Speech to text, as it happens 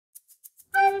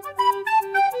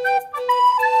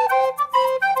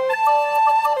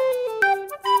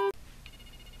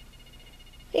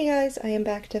guys, I am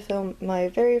back to film my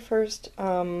very first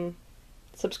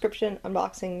subscription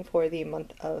unboxing for the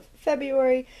month of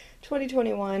February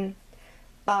 2021.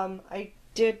 I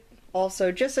did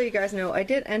also, just so you guys know, I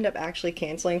did end up actually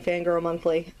canceling Fangirl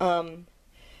Monthly.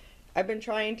 I've been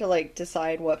trying to like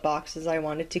decide what boxes I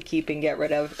wanted to keep and get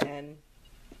rid of, and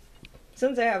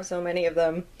since I have so many of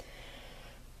them,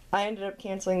 I ended up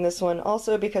canceling this one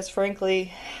also because,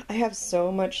 frankly, I have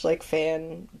so much like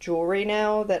fan jewelry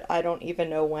now that I don't even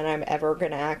know when I'm ever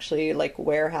gonna actually like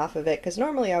wear half of it, because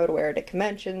normally I would wear it at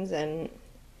conventions, and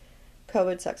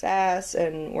COVID sucks ass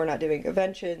and we're not doing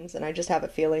conventions, and I just have a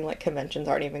feeling like conventions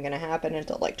aren't even gonna happen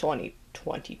until like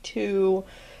 2022.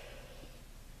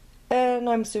 And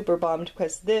I'm super bummed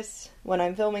because this, when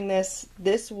I'm filming this,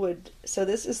 so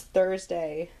this is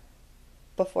Thursday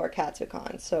before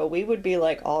KatsuCon, so we would be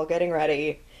like all getting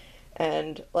ready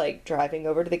and like driving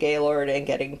over to the Gaylord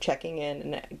and checking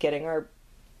in and getting our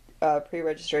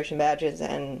pre-registration badges,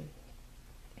 and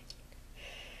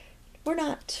we're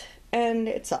not, and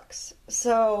it sucks.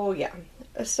 So yeah,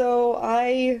 so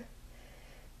I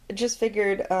just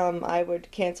figured I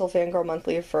would cancel Fangirl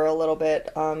Monthly for a little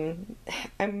bit. I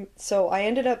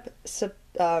ended up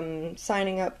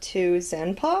signing up to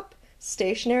ZenPop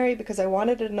stationery because I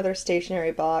wanted another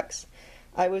stationery box.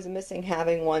 I was missing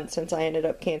having one since I ended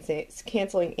up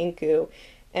canceling Inku,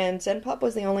 and ZenPop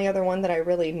was the only other one that I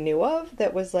really knew of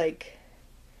that was like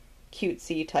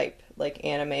cutesy type, like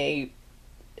anime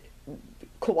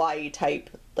kawaii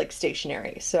type like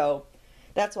stationery. So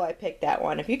that's why I picked that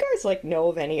one. If you guys like know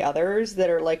of any others that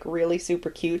are like really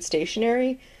super cute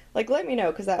stationery, like let me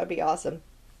know, because that would be awesome.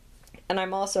 And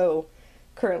I'm also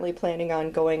currently planning on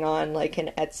going on like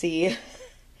an Etsy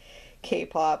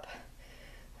K-pop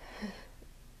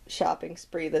shopping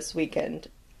spree this weekend,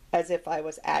 as if I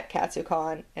was at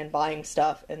KatsuCon and buying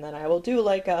stuff, and then I will do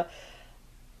like a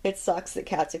it sucks that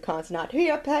KatsuCon's not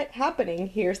happening,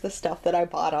 here's the stuff that I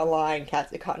bought online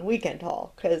KatsuCon weekend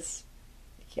haul, because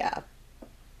yeah,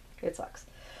 it sucks.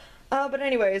 But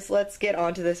anyways, let's get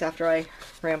on to this after I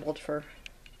rambled for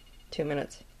 2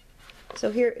 minutes. So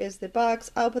here is the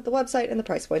box. I'll put the website and the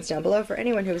price points down below for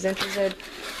anyone who is interested.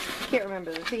 Can't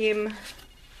remember the theme.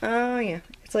 Oh yeah,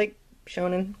 it's like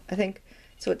shonen, I think.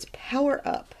 So it's Power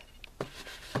Up.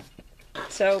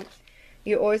 So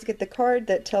you always get the card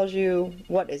that tells you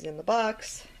what is in the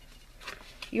box.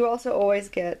 You also always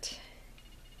get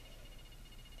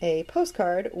a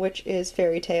postcard, which is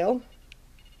Fairy Tail.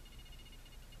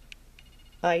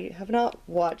 I have not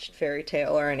watched Fairy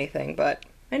Tail or anything, but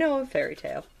I know of Fairy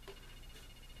Tail.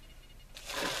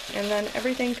 And then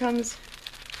everything comes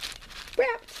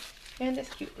wrapped in this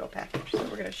cute little package. So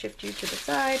we're going to shift you to the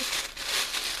side.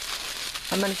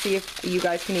 I'm going to see if you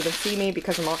guys can even see me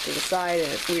because I'm off to the side and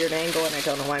it's a weird angle and I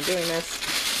don't know why I'm doing this.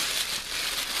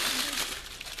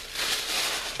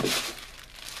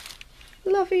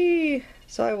 Fluffy!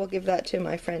 So I will give that to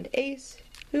my friend Ace,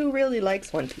 who really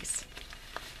likes One Piece.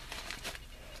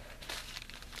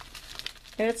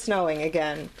 And it's snowing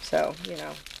again, so, you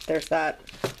know, there's that.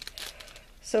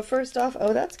 So first off,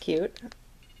 oh that's cute,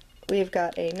 we've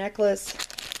got a necklace.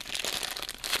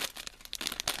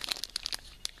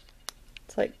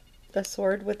 It's like a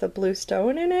sword with a blue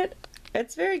stone in it.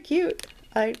 It's very cute.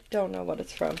 I don't know what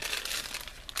it's from.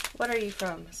 What are you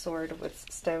from? Sword with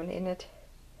stone in it.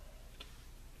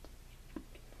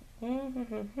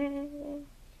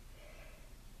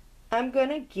 I'm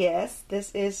gonna guess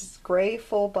this is Grey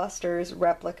Full Buster's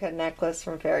replica necklace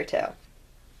from Fairy Tail.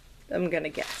 I'm gonna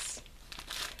guess.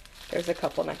 There's a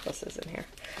couple necklaces in here.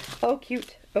 Oh,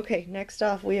 cute. Okay, next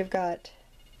off we have got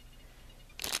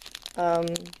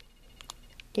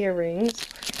earrings.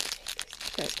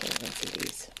 You guys can't even see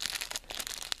these.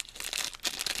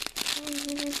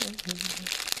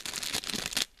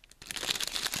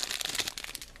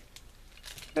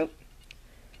 Oh.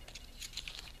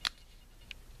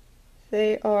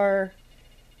 They are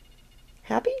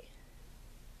Happy?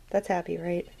 That's Happy,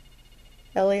 right?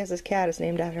 Elias's cat is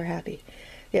named after Happy.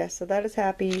 Yeah, so that is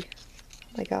Happy.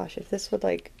 Oh my gosh, if this would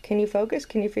like... Can you focus?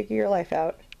 Can you figure your life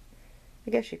out? I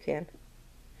guess you can.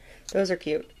 Those are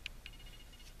cute.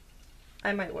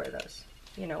 I might wear those.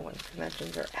 You know, when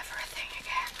conventions are ever a thing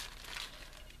again.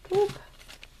 Whoop.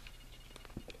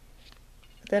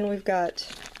 Then we've got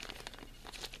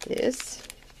this.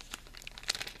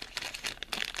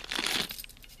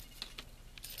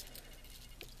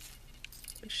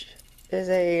 Which is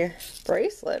a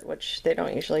bracelet, which they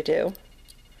don't usually do.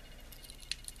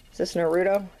 Is this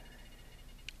Naruto?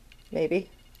 Maybe.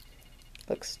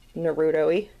 Looks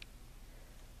Naruto-y.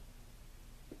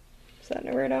 Is that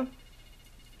Naruto?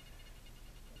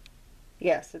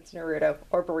 Yes, it's Naruto.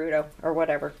 Or Boruto. Or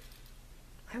whatever.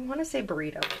 I want to say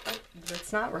burrito.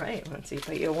 That's not right, Lindsay,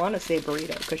 but you want to say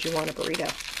burrito because you want a burrito.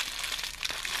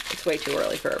 It's way too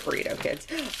early for a burrito, kids.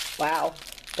 Wow,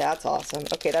 that's awesome.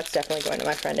 Okay, that's definitely going to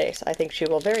my friend Ace. I think she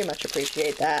will very much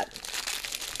appreciate that.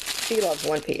 She loves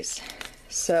One Piece.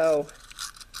 So,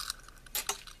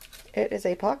 it is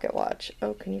a pocket watch.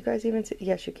 Oh, can you guys even see?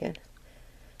 Yes, you can.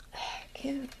 I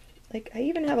can't. Like, I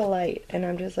even have a light, and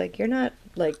I'm just like, you're not,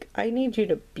 like, I need you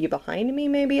to be behind me,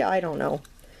 maybe? I don't know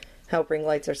how ring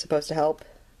lights are supposed to help.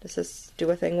 Does this do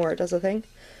a thing where it does a thing?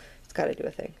 It's gotta do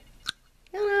a thing.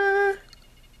 Ta-da!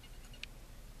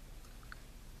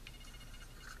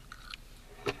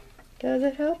 Does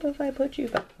it help if I put you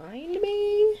behind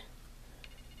me?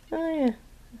 Oh, yeah.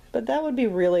 But that would be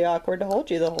really awkward to hold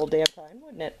you the whole damn time,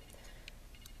 wouldn't it?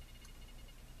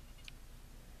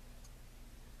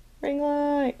 Ring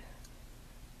light.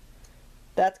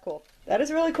 That's cool. That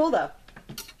is really cool, though.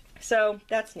 So,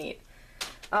 that's neat.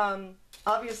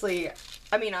 Obviously,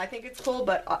 I mean, I think it's cool,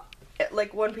 but,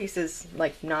 like, One Piece is,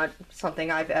 like, not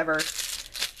something I've ever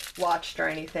watched or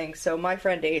anything, so my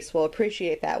friend Ace will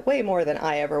appreciate that way more than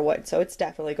I ever would, so it's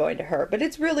definitely going to her. But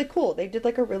it's really cool. They did,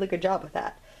 like, a really good job with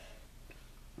that.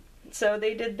 So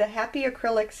they did the Happy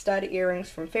Acrylic Stud Earrings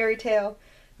from Fairy Tail,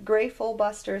 Gray Full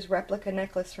Busters Replica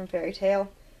Necklace from Fairy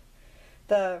Tail,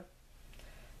 the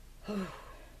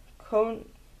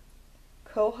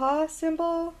Koha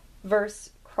symbol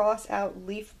versus cross out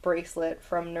leaf bracelet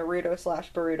from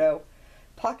Naruto/Boruto,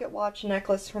 pocket watch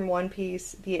necklace from One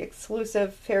Piece, the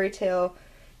exclusive Fairy Tail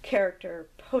character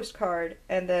postcard,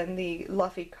 and then the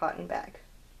Luffy cotton bag.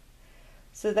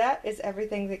 So that is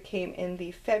everything that came in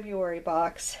the February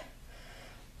box.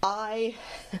 I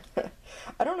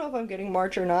don't know if I'm getting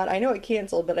March or not. I know it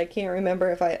canceled, but I can't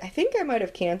remember if I think I might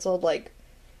have canceled, like,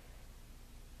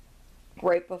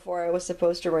 right before I was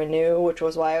supposed to renew, which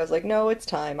was why I was like, no, it's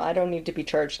time. I don't need to be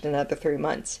charged another 3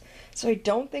 months. So I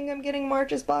don't think I'm getting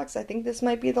March's box. I think this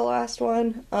might be the last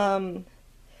one.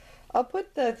 I'll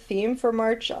put the theme for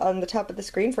March on the top of the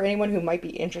screen for anyone who might be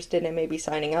interested in maybe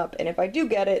signing up. And if I do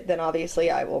get it, then obviously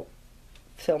I will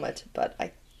film it. But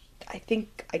I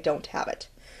think I don't have it.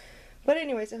 But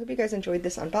anyways, I hope you guys enjoyed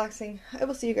this unboxing. I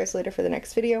will see you guys later for the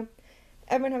next video.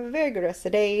 Everyone have a very good rest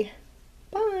of the day.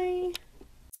 Bye!